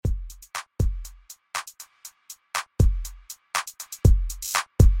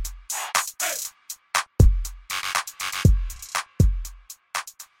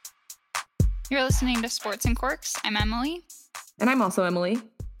You're listening to Sports and Corks. I'm Emily. And I'm also Emily.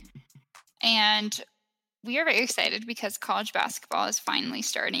 And we are very excited because college basketball is finally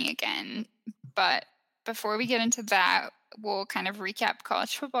starting again. But before we get into that, we'll kind of recap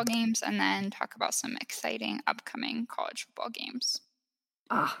college football games and then talk about some exciting upcoming college football games.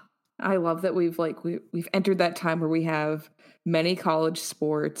 I love that we've entered that time where we have many college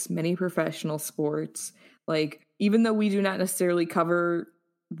sports, many professional sports. Like, even though we do not necessarily cover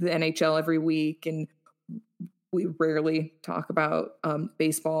the NHL every week and we rarely talk about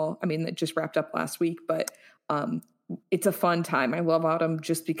baseball. I mean, that just wrapped up last week, but it's a fun time. I love autumn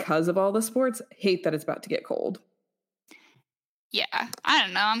just because of all the sports. Hate that it's about to get cold. Yeah, I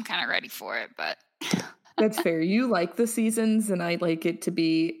don't know. I'm kind of ready for it, but... That's fair. You like the seasons, and I like it to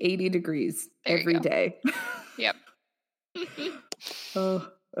be 80 degrees every day. Yep. Oh,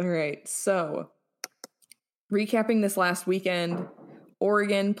 all right. So, recapping this last weekend,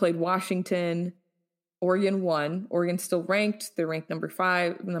 Oregon played Washington. Oregon won. Oregon's still ranked. They're ranked number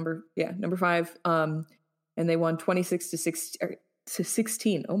five. And they won 26 to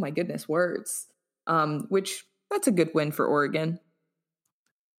 16. Oh my goodness, words. Which that's a good win for Oregon.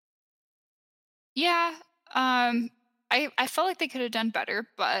 Yeah. I felt like they could have done better,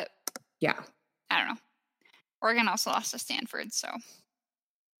 but yeah, I don't know. Oregon also lost to Stanford, so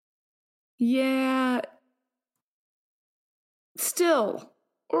yeah. Still,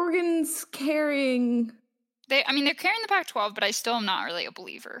 Oregon's carrying. They're carrying the Pac-12, but I still am not really a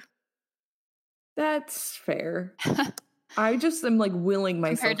believer. That's fair. I just am willing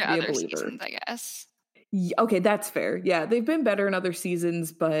myself to be a believer. Seasons, I guess. Okay, that's fair. Yeah, they've been better in other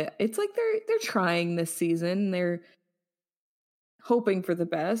seasons, but it's like they're trying this season. They're hoping for the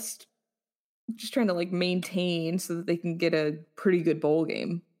best. Just trying to maintain so that they can get a pretty good bowl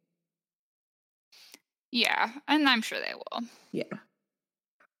game. Yeah, and I'm sure they will. Yeah.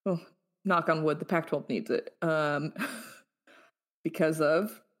 Oh, knock on wood, the Pac-12 needs it. Because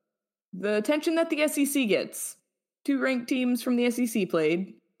of the attention that the SEC gets. 2 ranked teams from the SEC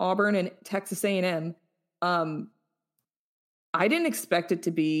played, Auburn and Texas A&M. I didn't expect it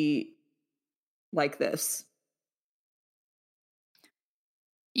to be like this.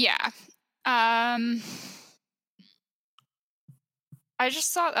 Yeah. I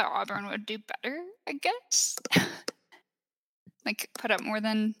just thought that Auburn would do better, I guess. Put up more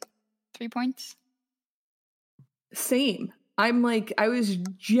than 3 points. Same. I was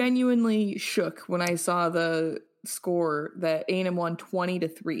genuinely shook when I saw the score that A&M won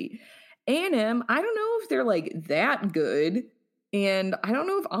 20-3. A&M, I don't know if they're that good, and I don't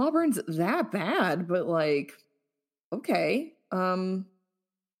know if Auburn's that bad, but okay.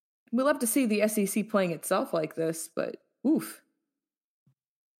 We'll have to see the SEC playing itself like this, but oof.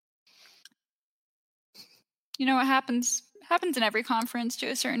 You know what happens in every conference to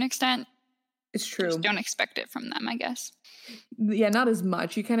a certain extent. It's true. Just don't expect it from them, I guess. Yeah, not as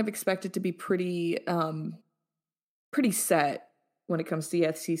much. You kind of expect it to be pretty set when it comes to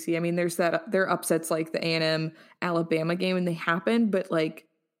the SEC. I mean, there are upsets like the A&M Alabama game, and they happen, but I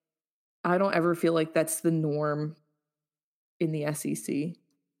don't ever feel like that's the norm in the SEC.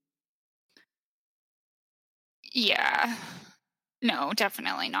 Yeah. No,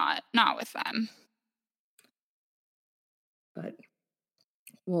 definitely not. Not with them. But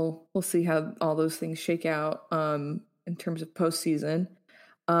we'll see how all those things shake out in terms of postseason.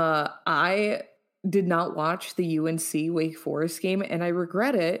 I did not watch the UNC Wake Forest game, and I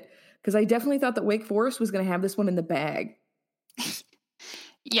regret it because I definitely thought that Wake Forest was going to have this one in the bag.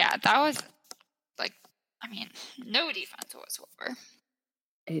 Yeah, that was no defense whatsoever.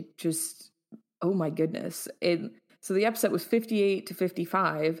 It just, oh my goodness. So the upset was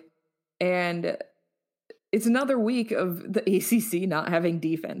 58-55, and it's another week of the ACC not having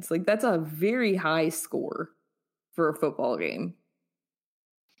defense. That's a very high score for a football game.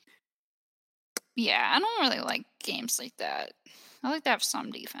 Yeah, I don't really like games like that. I like to have some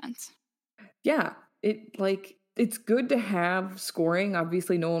defense. Yeah, it's good to have scoring.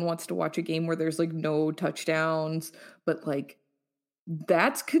 Obviously, no one wants to watch a game where there's no touchdowns, but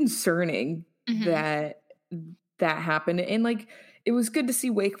that's concerning that happened. And it was good to see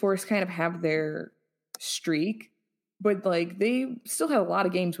Wake Forest kind of have their streak, but they still had a lot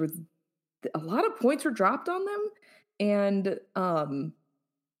of games where a lot of points were dropped on them, and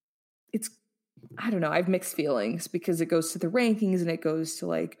it's, I don't know, I have mixed feelings because it goes to the rankings and it goes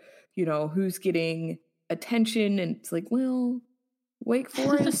to who's getting attention, and it's well, Wake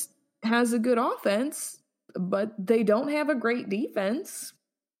Forest has a good offense, but they don't have a great defense.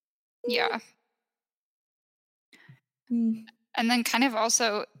 Yeah. And then kind of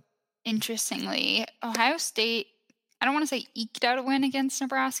also interestingly, Ohio State, I don't want to say eked out a win against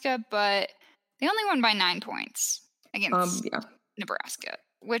Nebraska, but They only won by 9 points against Yeah. Nebraska,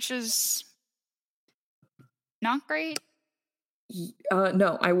 which is not great.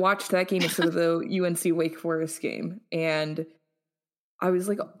 No, I watched that game instead of the UNC Wake Forest game, and I was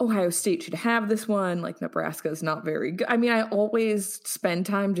like, Ohio State should have this one. Like, Nebraska is not very good. I mean, I always spend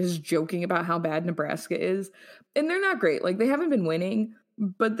time just joking about how bad Nebraska is, and they're not great. Like, they haven't been winning,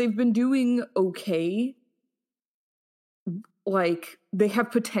 but they've been doing okay. Like, they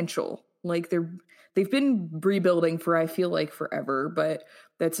have potential. Like, they've been rebuilding for, I feel like, forever, but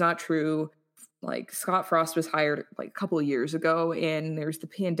that's not true. Like, Scott Frost was hired like a couple of years ago, and there's the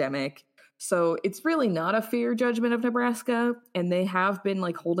pandemic. So it's really not a fair judgment of Nebraska, and they have been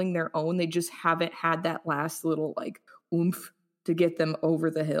like holding their own. They just haven't had that last little like oomph to get them over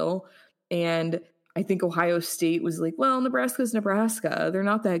the hill. And I think Ohio State was like, well, Nebraska's Nebraska. They're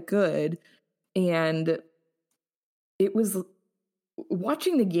not that good. And it was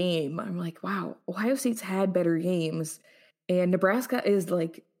watching the game, I'm like, wow, Ohio State's had better games, and Nebraska is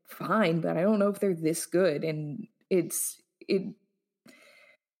like fine, but I don't know if they're this good. And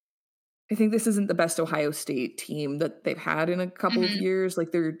I think this isn't the best Ohio State team that they've had in a couple of years.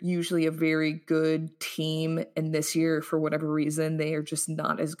 Like, they're usually a very good team, and this year, for whatever reason, they are just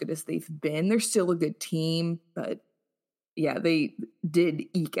not as good as they've been. They're still a good team, but yeah, they did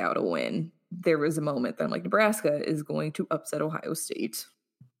eke out a win. There was a moment that I'm like, Nebraska is going to upset Ohio State.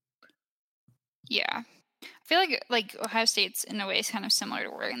 Yeah. I feel like Ohio State's in a way is kind of similar to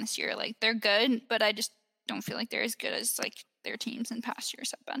Oregon this year. Like, they're good, but I just don't feel like they're as good as like their teams in past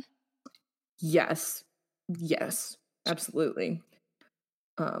years have been. Yes, absolutely.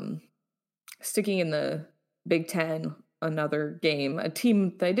 Sticking in the Big Ten, another game, a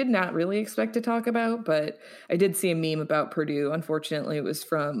team that I did not really expect to talk about, but I did see a meme about Purdue. Unfortunately, it was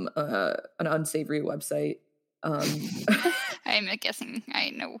from an unsavory website. I'm guessing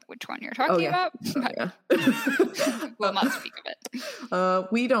I know which one you're talking about. Yeah. Will not speak of it.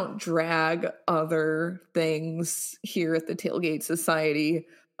 We don't drag other things here at the Tailgate Society.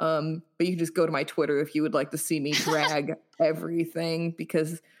 But you can just go to my Twitter if you would like to see me drag everything,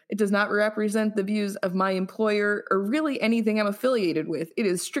 because it does not represent the views of my employer or really anything I'm affiliated with. It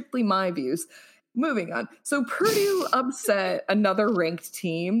is strictly my views. Moving on. So Purdue upset another ranked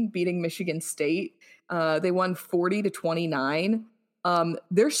team, beating Michigan State. They won 40-29.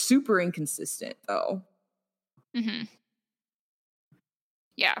 They're super inconsistent, though. Mm-hmm.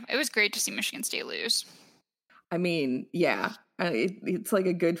 Yeah, it was great to see Michigan State lose. I mean, yeah. It's like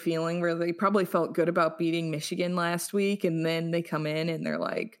a good feeling where they probably felt good about beating Michigan last week, and then they come in and they're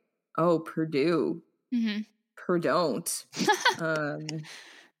like, oh, Purdue. Mm-hmm. Purdon't.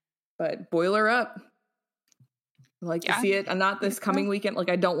 But boiler up. I like to see it. And not this coming weekend.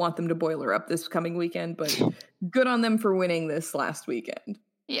 Like, I don't want them to boiler up this coming weekend, but good on them for winning this last weekend.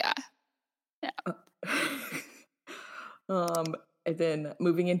 Yeah. And then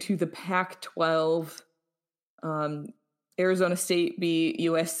moving into the Pac-12, Arizona State beat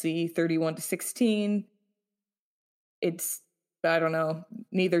USC 31-16. It's, I don't know,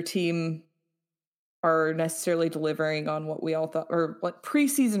 neither team are necessarily delivering on what we all thought, or what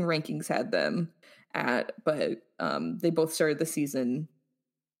preseason rankings had them at, but they both started the season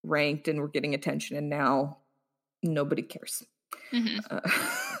ranked and were getting attention, and now nobody cares.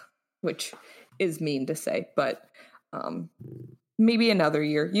 Which is mean to say, but maybe another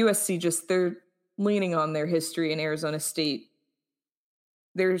year. USC they're leaning on their history, in Arizona State,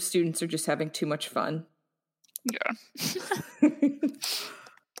 their students are just having too much fun. Yeah.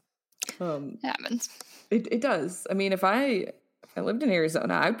 It happens. It does. I mean, if I lived in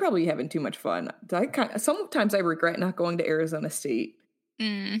Arizona, I'd probably be having too much fun. Sometimes I regret not going to Arizona State.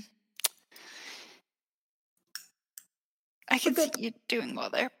 I can see you doing well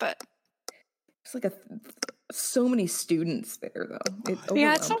there, but it's like so many students there, though.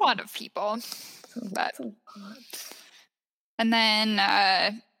 It's a lot of people. But and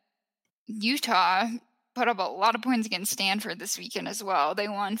then Utah put up a lot of points against Stanford this weekend as well. They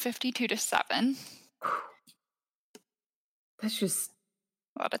won 52-7. That's just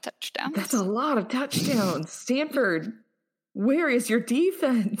a lot of touchdowns. That's a lot of touchdowns. Stanford, where is your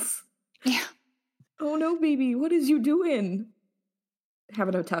defense? Yeah. Oh no, baby, what is you doing?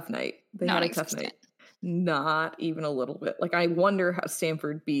 Having a tough night. They had a tough night. Not even a little bit. Like, I wonder how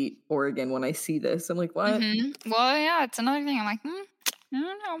Stanford beat Oregon when I see this. I'm like, what? Well, yeah, it's another thing. I'm like, I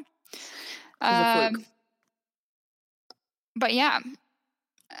don't know. But yeah.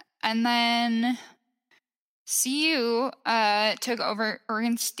 And then CU took over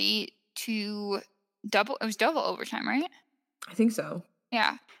Oregon State to double overtime, right? I think so.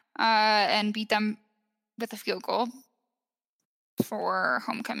 Yeah. And beat them with a field goal for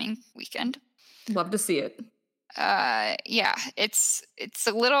homecoming weekend. Love to see it. Yeah, it's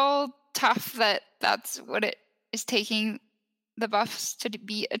a little tough that that's what it is taking the Buffs to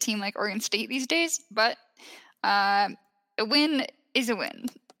beat a team like Oregon State these days, but a win is a win.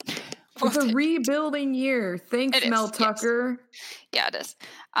 It's a rebuilding year. Thanks, Mel Tucker. Yes. Yeah, it is.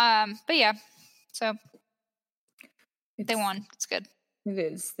 But yeah, so they won. It's good. It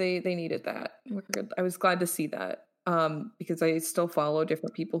is. They needed that. I was glad to see that. Because I still follow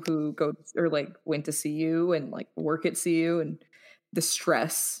different people who go or like went to CU and like work at CU, and the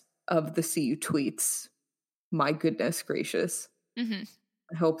stress of the CU tweets. My goodness gracious. Mm-hmm.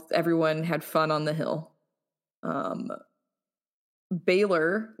 I hope everyone had fun on the Hill.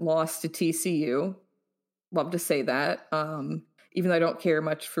 Baylor lost to TCU. Love to say that. Even though I don't care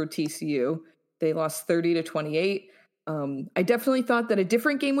much for TCU, they lost 30-28. I definitely thought that a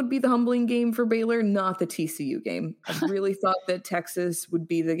different game would be the humbling game for Baylor, not the TCU game. I really thought that Texas would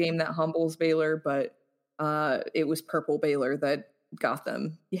be the game that humbles Baylor, but it was Purple Baylor that got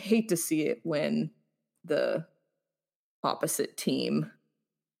them. You hate to see it when the opposite team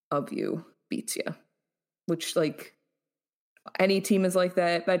of you beats you, which like any team is like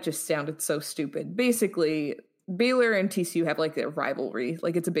that. That just sounded so stupid. Basically, Baylor and TCU have like a rivalry.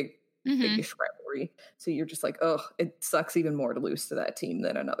 Like it's a biggish rivalry. So you're just like, oh, it sucks even more to lose to that team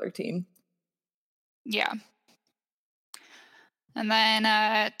than another team. Yeah. And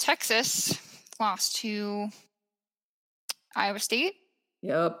then Texas lost to Iowa State.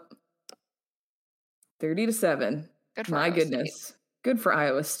 Yep. 30-7. Good for My Iowa goodness. State. Good for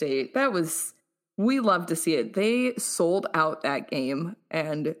Iowa State. We love to see it. They sold out that game,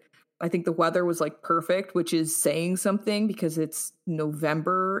 and I think the weather was like perfect, which is saying something because it's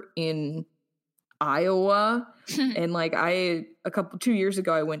November in Iowa. And like 2 years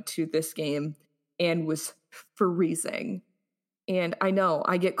ago, I went to this game and was freezing. And I know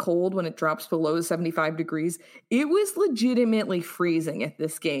I get cold when it drops below 75 degrees. It was legitimately freezing at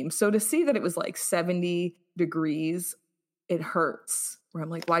this game. So to see that it was like 70 degrees, it hurts. Where I'm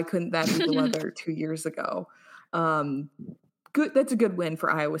like, why couldn't that be the weather 2 years ago? Good. That's a good win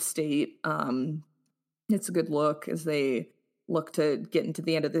for Iowa State. It's a good look as they look to get into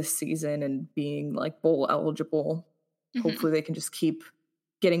the end of this season and being like bowl eligible. Mm-hmm. Hopefully they can just keep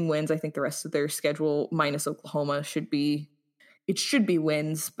getting wins. I think the rest of their schedule minus Oklahoma should be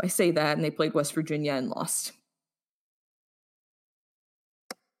wins. I say that, and they played West Virginia and lost.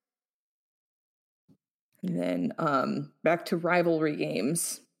 And then back to rivalry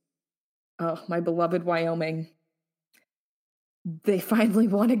games. Oh, my beloved Wyoming. They finally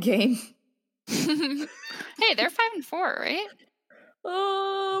won a game. Hey, they're 5-4, right?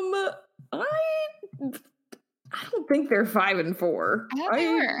 I don't think they're 5-4. I thought they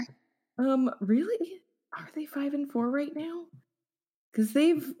were. Really? Are they 5-4 right now? Because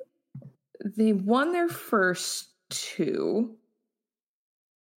they won their first two.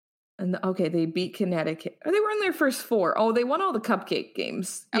 And they beat Connecticut. They were in their first four. Oh, they won all the cupcake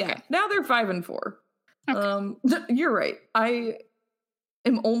games. Okay. Yeah, now they're 5-4. Okay. You're right. I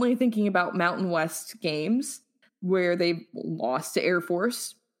am only thinking about Mountain West games where they lost to Air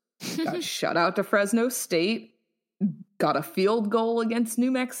Force, got shut out to Fresno State, got a field goal against New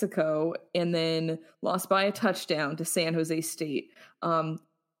Mexico, and then lost by a touchdown to San Jose State.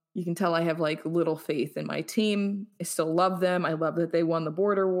 You can tell I have like little faith in my team. I still love them. I love that they won the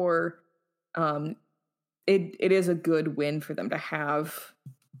border war. It is a good win for them to have.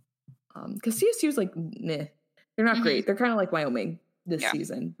 Because CSU's like, meh. They're not great. They're kind of like Wyoming this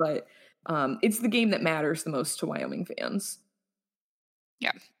season. But it's the game that matters the most to Wyoming fans.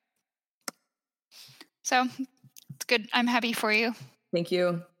 Yeah. So, it's good. I'm happy for you. Thank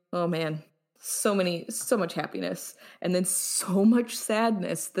you. Oh, man. So much happiness, and then so much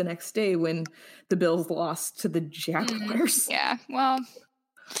sadness the next day when the Bills lost to the Jaguars. Yeah, well,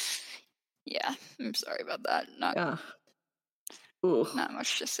 yeah, I'm sorry about that. Not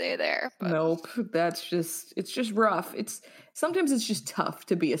much to say there. But. Nope, it's just rough. Sometimes it's just tough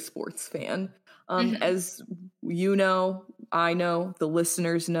to be a sports fan. As you know, I know, the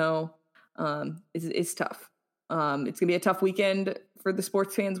listeners know, it's tough. It's gonna be a tough weekend for the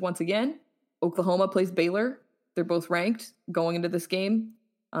sports fans once again. Oklahoma plays Baylor. They're both ranked going into this game.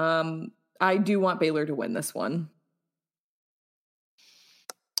 I do want Baylor to win this one.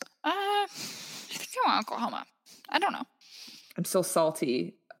 I think I want Oklahoma. I don't know. I'm so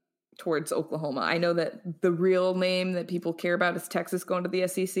salty towards Oklahoma. I know that the real name that people care about is Texas going to the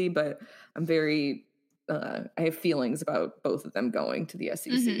SEC, but I'm very, I have feelings about both of them going to the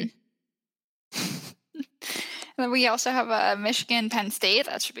SEC. And then we also have Michigan, Penn State.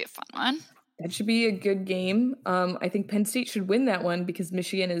 That should be a fun one. That should be a good game. I think Penn State should win that one because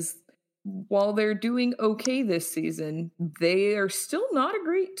Michigan is while they're doing okay this season, they are still not a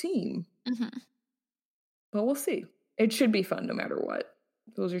great team. Mm-hmm. But we'll see. It should be fun no matter what.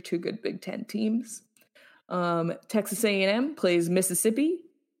 Those are two good Big Ten teams. Texas A&M plays Mississippi.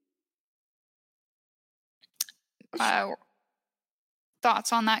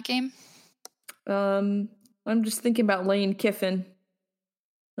 Thoughts on that game? I'm just thinking about Lane Kiffin.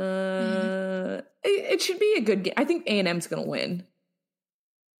 It should be a good game. I think A&M's going to win.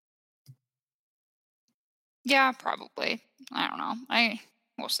 Yeah, probably. I don't know.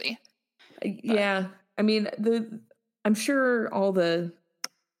 We'll see. Yeah, I mean I'm sure all the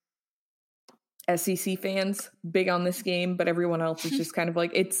SEC fans big on this game, but everyone else is just kind of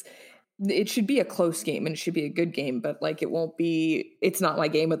like it should be a close game and it should be a good game, but like it's not my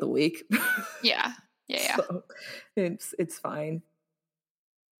game of the week. Yeah. So it's fine.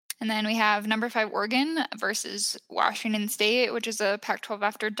 And then we have number 5 Oregon versus Washington State, which is a Pac-12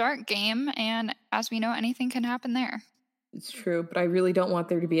 after dark game, and as we know, anything can happen there. It's true, but I really don't want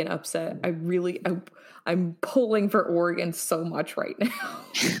there to be an upset. I'm pulling for Oregon so much right now.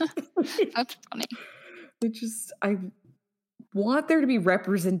 That's funny. I want there to be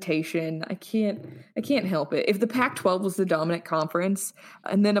representation. I can't help it. If the Pac-12 was the dominant conference,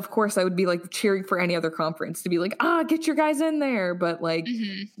 and then of course I would be like cheering for any other conference to be like, get your guys in there. But like,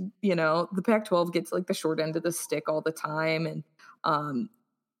 the Pac-12 gets like the short end of the stick all the time, and I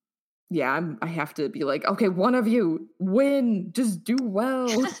have to be like, okay, one of you win, just do well.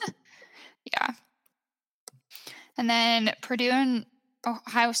 Yeah. And then Purdue and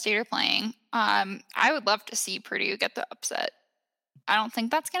Ohio State are playing. I would love to see Purdue get the upset. I don't think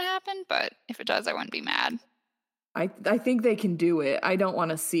that's going to happen, but if it does, I wouldn't be mad. I think they can do it. I don't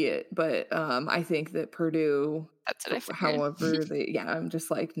want to see it, but I think that Purdue. That's what I figured. However, I'm just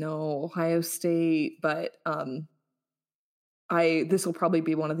like, no, Ohio State, but this will probably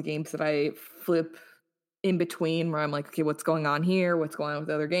be one of the games that I flip in between where I'm like, okay, what's going on here? What's going on with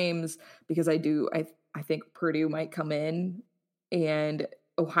other games? Because I think Purdue might come in and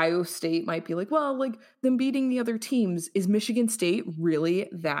Ohio State might be like, well, like them beating the other teams, is Michigan State really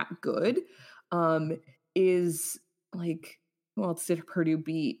that good? Is like, well, did Purdue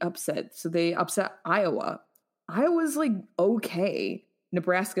be upset? So they upset Iowa. Iowa's like okay.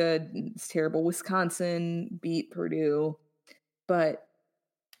 Nebraska is terrible. Wisconsin beat Purdue. But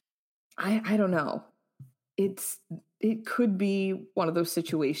I don't know. It could be one of those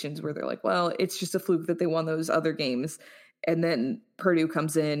situations where they're like, well, it's just a fluke that they won those other games. And then Purdue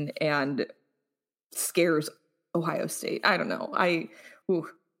comes in and scares Ohio State. I don't know.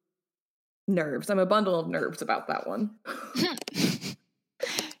 Nerves. I'm a bundle of nerves about that one.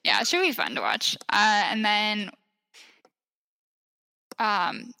 Yeah, it should be fun to watch. And then,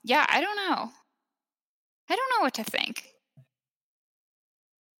 I don't know. I don't know what to think.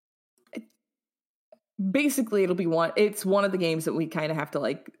 Basically, it's one of the games that we kind of have to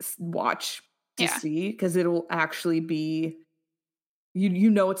like watch to see, because it'll actually be,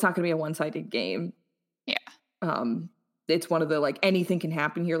 it's not going to be a one-sided game. Yeah. It's one of the like anything can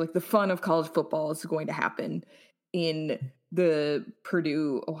happen here. Like the fun of college football is going to happen in the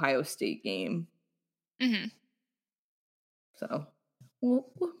Purdue Ohio State game. Mm-hmm. So we'll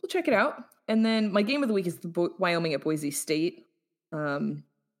check it out. And then my game of the week is the Wyoming at Boise State.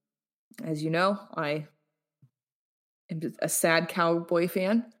 As you know, I am a sad Cowboy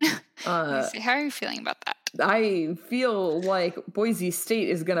fan. How are you feeling about that? I feel like Boise State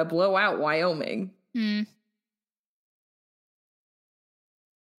is going to blow out Wyoming.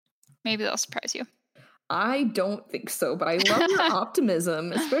 Maybe they'll surprise you. I don't think so, but I love your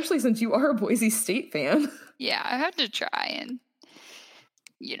optimism, especially since you are a Boise State fan. Yeah, I had to try and,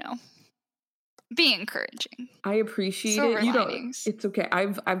 be encouraging. I appreciate it. It's okay.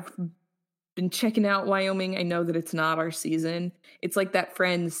 I've been checking out Wyoming. I know that it's not our season. It's like that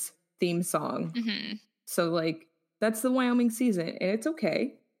Friends theme song. Mm-hmm. So like that's the Wyoming season, and it's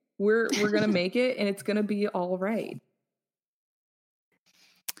okay. We're gonna make it, and it's gonna be all right.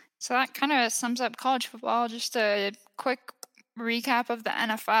 So that kind of sums up college football. Just a quick recap of the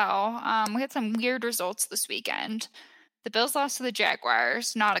NFL. We had some weird results this weekend. The Bills lost to the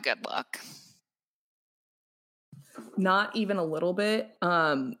Jaguars. Not a good look. Not even a little bit.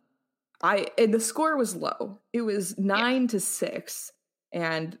 And the score was low. It was 9-6,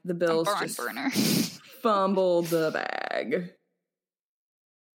 and the Bills just fumbled the bag.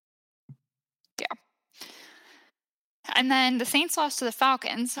 Yeah. And then the Saints lost to the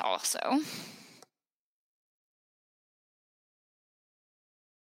Falcons also.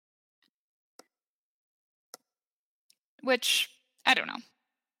 Which, I don't know.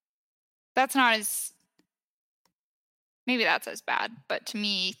 Maybe that's as bad, but to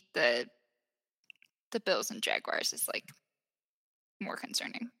me, the the Bills and Jaguars is like more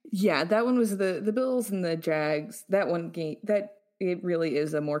concerning. Yeah, that one was the Bills and the Jags. That one game, that it really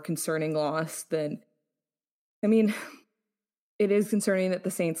is a more concerning loss than, I mean, it is concerning that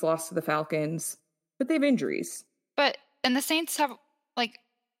the Saints lost to the Falcons, but they have injuries. And the Saints have, like,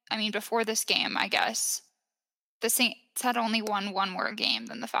 I mean, before this game, I guess, the Saints had only won one more game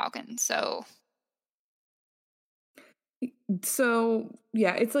than the Falcons, so. So,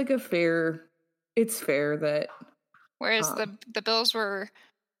 yeah, it's like it's fair that. Whereas the Bills were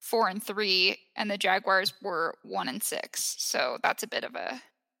 4-3 and the Jaguars were 1-6, so that's a bit of a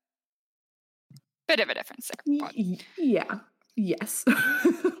difference there. But. Yeah. Yes.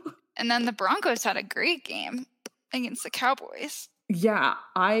 And then the Broncos had a great game against the Cowboys. Yeah,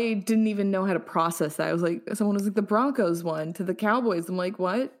 I didn't even know how to process that. I was like, someone was like, the Broncos won to the Cowboys. I'm like,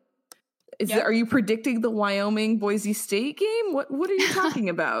 what? Are you predicting the Wyoming Boise State game? What are you talking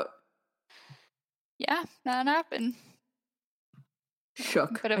about? Yeah, that happened.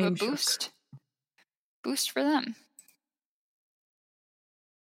 Shook. A bit of a boost. Shook. Boost for them.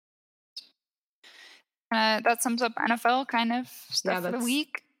 That sums up NFL kind of stuff for the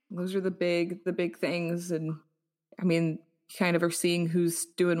week. Those are the big things, and I mean, kind of are seeing who's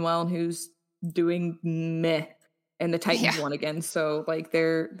doing well and who's doing meh. And the Titans won again, so like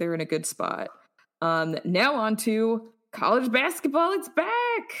they're in a good spot. Now on to college basketball. It's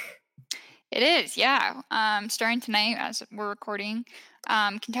back. It is, yeah. Starting tonight as we're recording.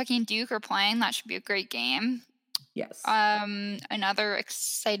 Kentucky and Duke are playing. That should be a great game. Yes. Another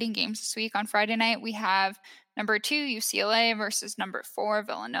exciting games this week. On Friday night, we have number 2 UCLA versus number 4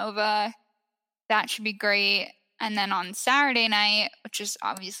 Villanova. That should be great. And then on Saturday night, which is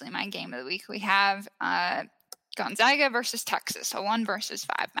obviously my game of the week, we have Gonzaga versus Texas, a 1 versus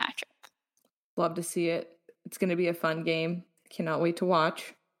 5 matchup. Love to see it. It's going to be a fun game. Cannot wait to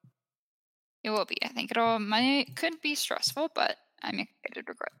watch. It will be. I think could be stressful, but I'm excited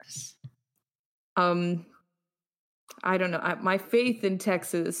regardless. I don't know. My faith in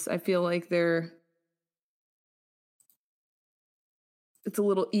Texas, I feel like it's a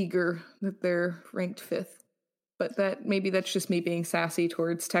little eager that they're ranked 5th. But that's just me being sassy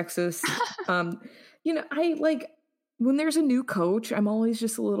towards Texas. I like when there's a new coach, I'm always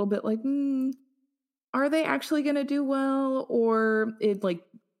just a little bit like, are they actually going to do well? Or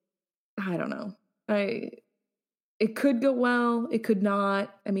I don't know. It could go well. It could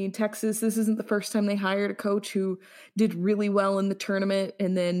not. I mean, Texas, this isn't the first time they hired a coach who did really well in the tournament.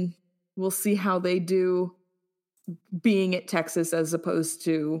 And then we'll see how they do being at Texas as opposed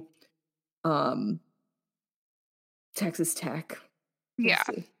to Texas Tech.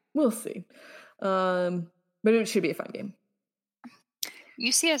 We'll see. But it should be a fun game.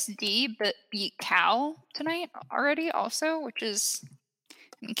 UCSD beat Cal tonight already also, which is, I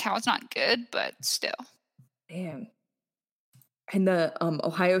mean, Cal's not good, but still. Man. And the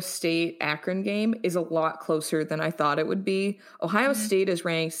Ohio State Akron game is a lot closer than I thought it would be. Ohio State is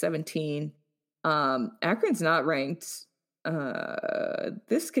ranked 17. Akron's not ranked.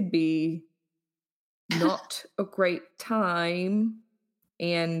 This could be not a great time.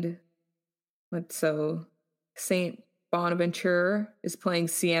 And so St. Bonaventure is playing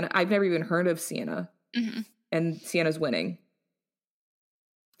Siena. I've never even heard of Siena. Mm-hmm. And Siena's winning.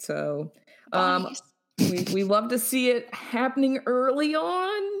 So we love to see it happening early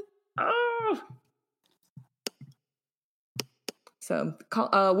on. Oh. So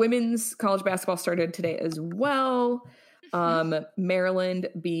women's college basketball started today as well. Maryland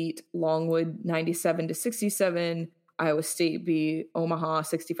beat Longwood 97-67. Iowa State beat Omaha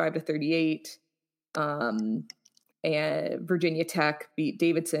 65-38. And Virginia Tech beat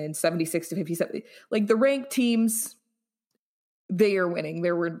Davidson 76-57. Like the ranked teams, they are winning.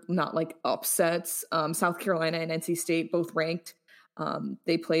 There were not like upsets. South Carolina and NC State both ranked.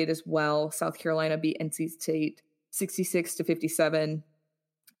 They played as well. South Carolina beat NC State 66-57.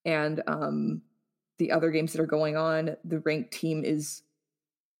 And the other games that are going on, the ranked team is,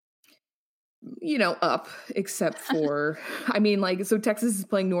 up, except for, I mean, like, so Texas is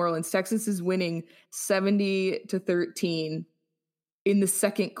playing New Orleans. Texas is winning 70-13 in the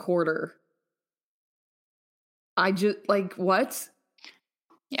second quarter. I just, like, what?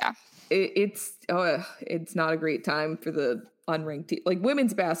 Yeah. It's not a great time for the unranked team. Like,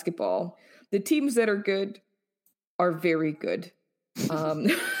 women's basketball, the teams that are good are very good.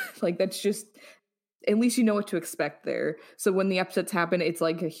 Like, that's just, at least you know what to expect there. So when the upsets happen, it's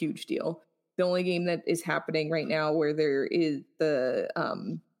like a huge deal. The only game that is happening right now where there is the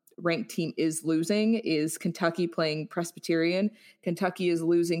ranked team is losing is Kentucky playing Presbyterian. Kentucky is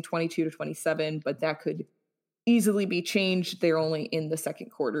losing 22-27, but that could easily be changed. They're only in the second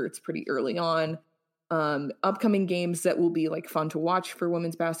quarter. It's pretty early on. Upcoming games that will be like fun to watch for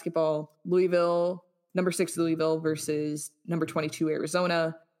women's basketball: Louisville, number 6 Louisville versus number 22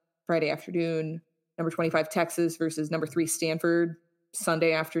 Arizona, Friday afternoon. Number 25 Texas versus number 3 Stanford,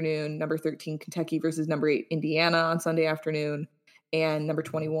 Sunday afternoon. Number 13 Kentucky versus number 8 Indiana on Sunday afternoon. And number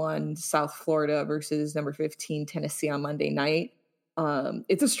 21 South Florida versus number 15 Tennessee on Monday night.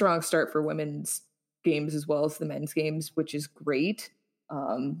 It's a strong start for women's games as well as the men's games, which is great.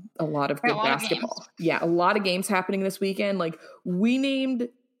 A lot of good basketball. Yeah, a lot of games happening this weekend. Like, we named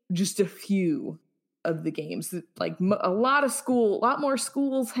just a few of the games. Like, a lot more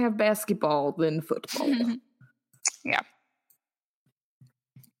schools have basketball than football. Yeah.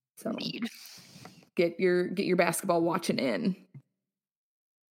 So get your basketball watching in.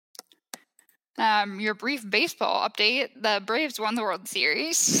 Your brief baseball update: the Braves won the World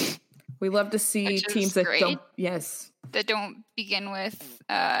Series. We love to see teams that don't begin with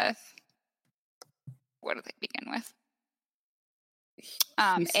what do they begin with?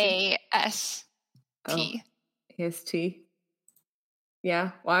 AST. AST.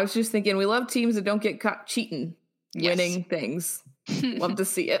 Yeah. Well, I was just thinking, we love teams that don't get caught cheating, winning things. Love to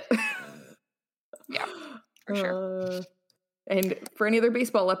see it. Yeah, for sure. And for any other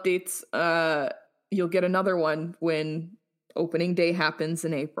baseball updates, you'll get another one when opening day happens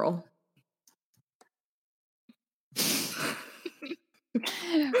in April.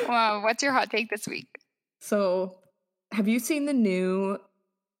 Well, what's your hot take this week? So, have you seen the new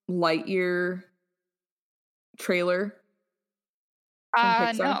Lightyear trailer?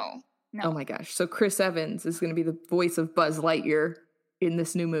 No. Oh my gosh. So Chris Evans is going to be the voice of Buzz Lightyear in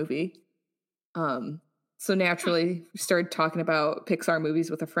this new movie. So naturally, we started talking about Pixar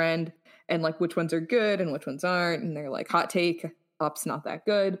movies with a friend and like which ones are good and which ones aren't. And they're like, hot take, Up's not that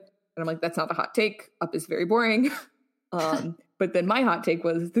good. And I'm like, that's not a hot take. Up is very boring. But then my hot take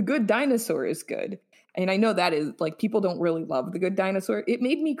was The Good Dinosaur is good. And I know that is like, people don't really love The Good Dinosaur. It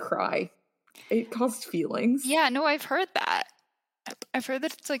made me cry. It caused feelings. Yeah, no, I've heard that. I've heard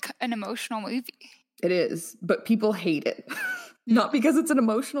that it's like an emotional movie. It is, but people hate it. Not because it's an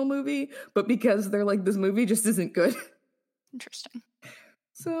emotional movie, but because they're like, this movie just isn't good. Interesting.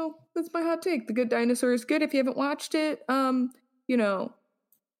 So that's my hot take. The Good Dinosaur is good. If you haven't watched it,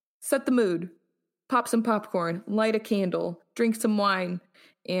 set the mood. Pop some popcorn, light a candle, drink some wine,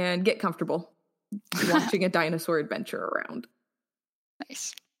 and get comfortable watching a dinosaur adventure around.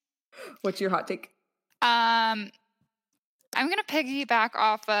 Nice. What's your hot take? I'm going to piggyback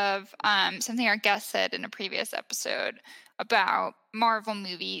off of something our guest said in a previous episode about Marvel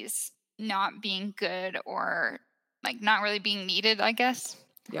movies not being good or like not really being needed, I guess.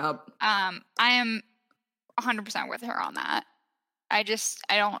 Yep. I am 100% with her on that. I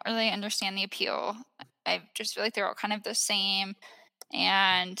don't really understand the appeal. I just feel like they're all kind of the same,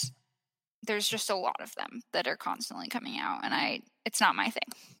 and there's just a lot of them that are constantly coming out, and it's not my thing.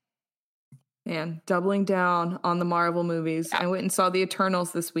 Man, doubling down on the Marvel movies. Yeah. I went and saw The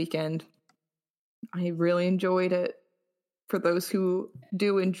Eternals this weekend. I really enjoyed it. For those who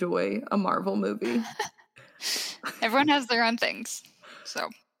do enjoy a Marvel movie. Everyone has their own things. So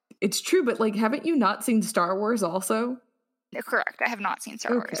it's true, but like, haven't you not seen Star Wars also? Correct. I have not seen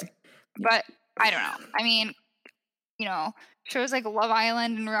Star Wars. But I don't know. I mean, shows like Love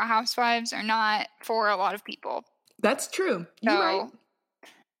Island and Real Housewives are not for a lot of people. That's true. You're right.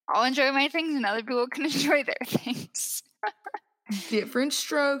 I'll enjoy my things and other people can enjoy their things. Different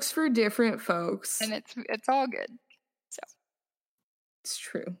strokes for different folks. And it's all good. So it's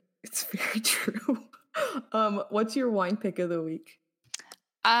true. It's very true. What's your wine pick of the week?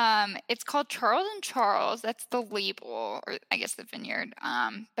 It's called Charles & Charles. That's the label, or I guess the vineyard.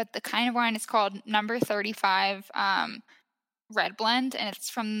 But the kind of wine is called Number 35 Red Blend, and it's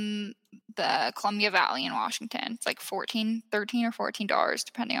from the Columbia Valley in Washington. It's like $13 or $14,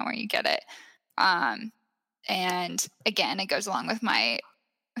 depending on where you get it. And again, it goes along with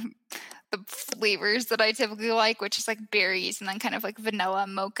the flavors that I typically like, which is like berries and then kind of like vanilla,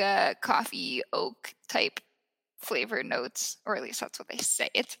 mocha, coffee, oak type flavor notes, or at least that's what they say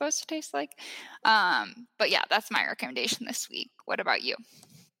it's supposed to taste like. But yeah, that's my recommendation this week. What about you?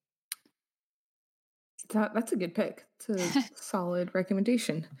 That's a good pick. It's a solid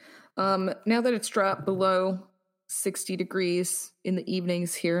recommendation. Now that it's dropped below 60 degrees in the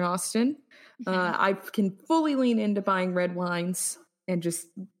evenings here in Austin, I can fully lean into buying red wines and just,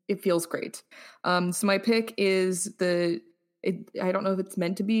 it feels great. So my pick is I don't know if it's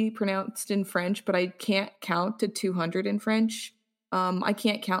meant to be pronounced in French, but I can't count to 200 in French. I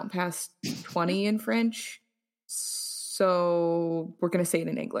can't count past 20 in French. So we're going to say it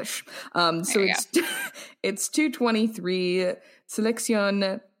in English. So it's 223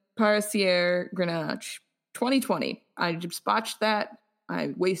 Sélection Parcier Grenache 2020. I just botched that.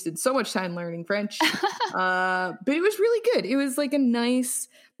 I wasted so much time learning French. But it was really good. It was like a nice,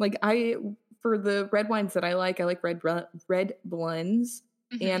 like for the red wines that I like red blends.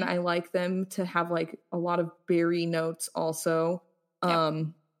 Mm-hmm. And I like them to have like a lot of berry notes also. Yep.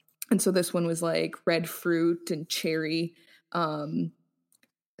 And so this one was like red fruit and cherry.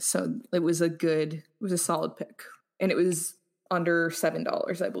 So it was a solid pick. And it was under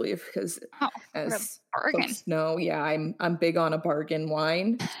 $7, I believe, because as folks know, I'm big on a bargain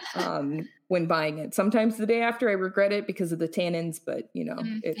wine when buying it. Sometimes the day after I regret it because of the tannins, but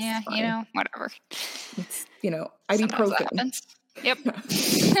it's fine. Whatever. It's ibuprofen. Yep.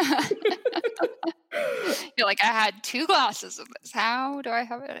 You're like, I had 2 glasses of this. How do I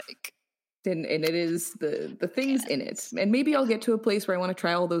have a headache? And it is the things in it. And maybe I'll get to a place where I want to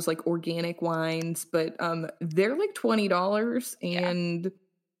try all those like organic wines, but they're like $20 and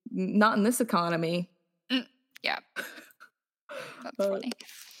not in this economy. Yeah. That's funny.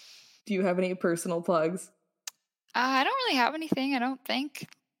 Do you have any personal plugs? I don't really have anything, I don't think.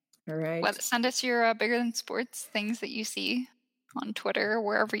 All right. Send us your Bigger Than Sports things that you see on Twitter or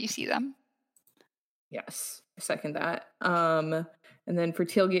wherever you see them. Yes, I second that. And then for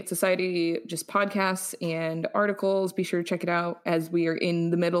Tailgate Society, just podcasts and articles. Be sure to check it out as we are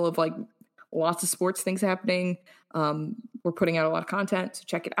in the middle of like lots of sports things happening. We're putting out a lot of content, so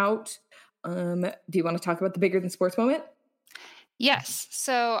check it out. Do you want to talk about the Bigger Than Sports moment? Yes.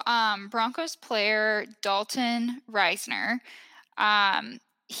 So Broncos player Dalton Reisner,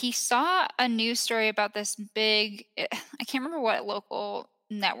 he saw a news story about this big, I can't remember what local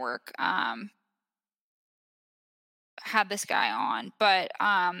network had this guy on, but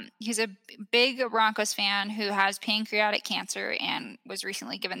he's a big Broncos fan who has pancreatic cancer and was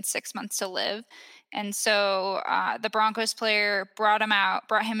recently given 6 months to live. And so the Broncos player brought him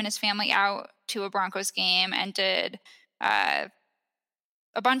and his family out to a Broncos game and did a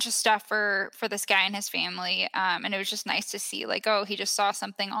bunch of stuff for this guy and his family. And it was just nice to see like, oh, he just saw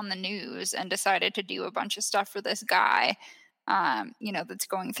something on the news and decided to do a bunch of stuff for this guy, that's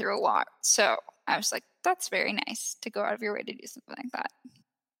going through a lot. So I was like, that's very nice to go out of your way to do something like that.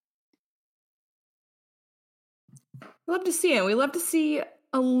 Love to see it. We love to see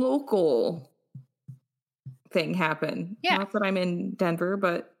a local thing happen. Yeah. Not that I'm in Denver,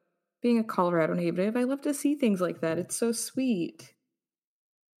 but being a Colorado native, I love to see things like that. It's so sweet.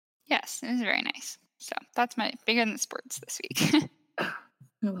 Yes, it was very nice. So that's my Bigger Than Sports this week. I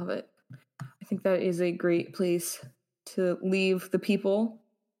love it. I think that is a great place to leave the people.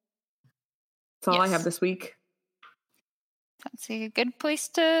 That's all I have this week. That's a good place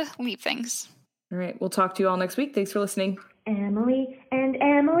to leave things. All right. We'll talk to you all next week. Thanks for listening. Emily and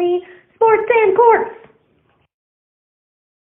Emily, Sports and Courts.